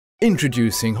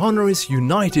Introducing Honoris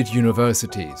United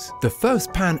Universities, the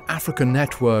first Pan-African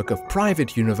network of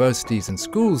private universities and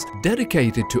schools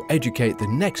dedicated to educate the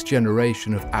next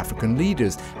generation of African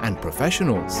leaders and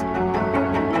professionals.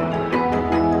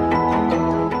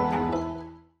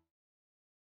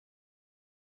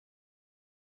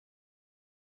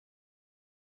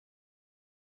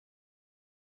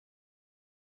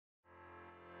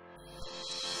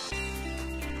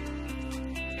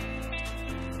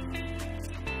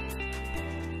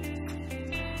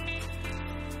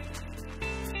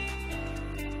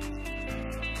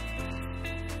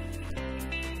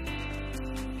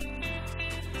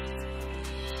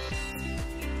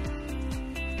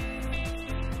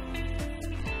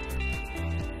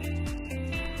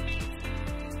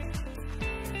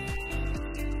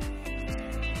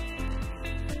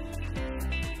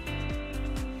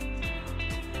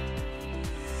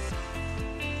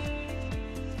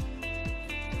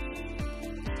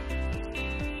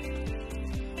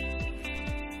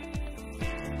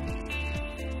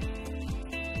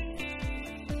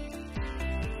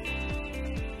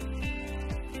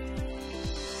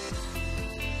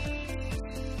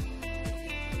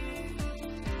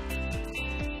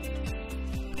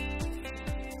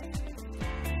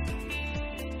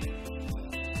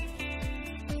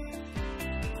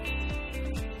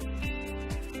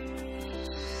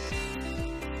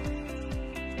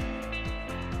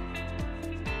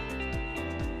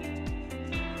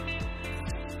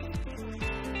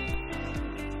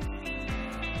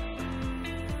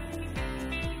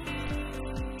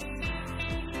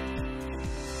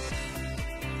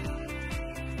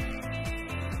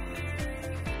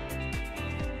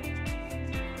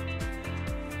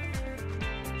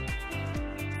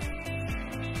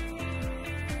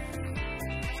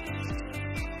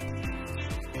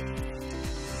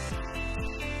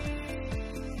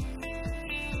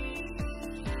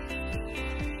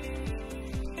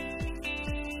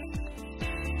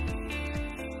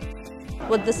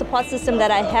 With the support system that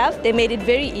I have, they made it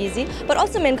very easy, but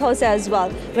also MANCOSA as well.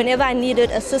 Whenever I needed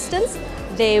assistance,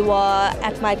 they were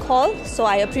at my call, so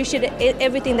I appreciated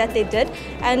everything that they did.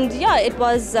 And yeah, it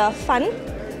was fun,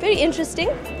 very interesting,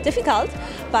 difficult,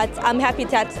 but I'm happy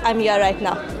that I'm here right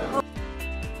now.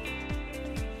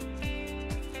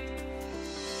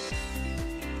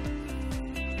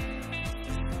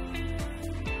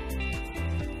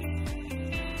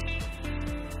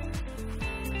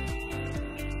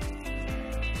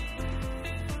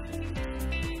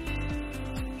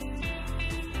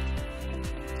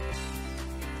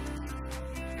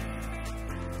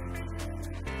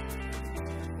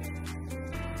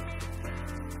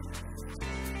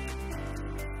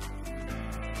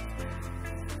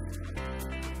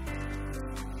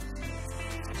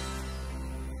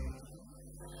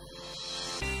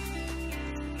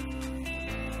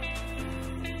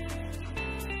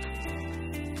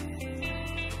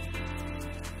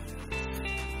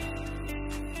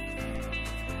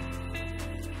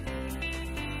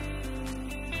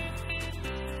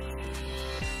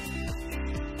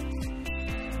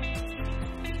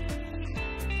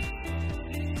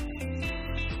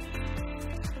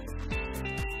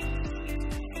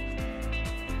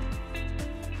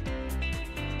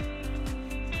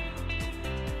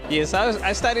 Yes,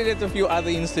 I studied at a few other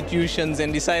institutions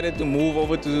and decided to move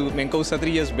over to MANCOSA 3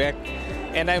 years back.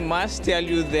 And I must tell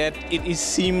you that it is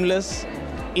seamless.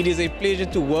 It is a pleasure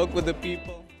to work with the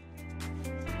people.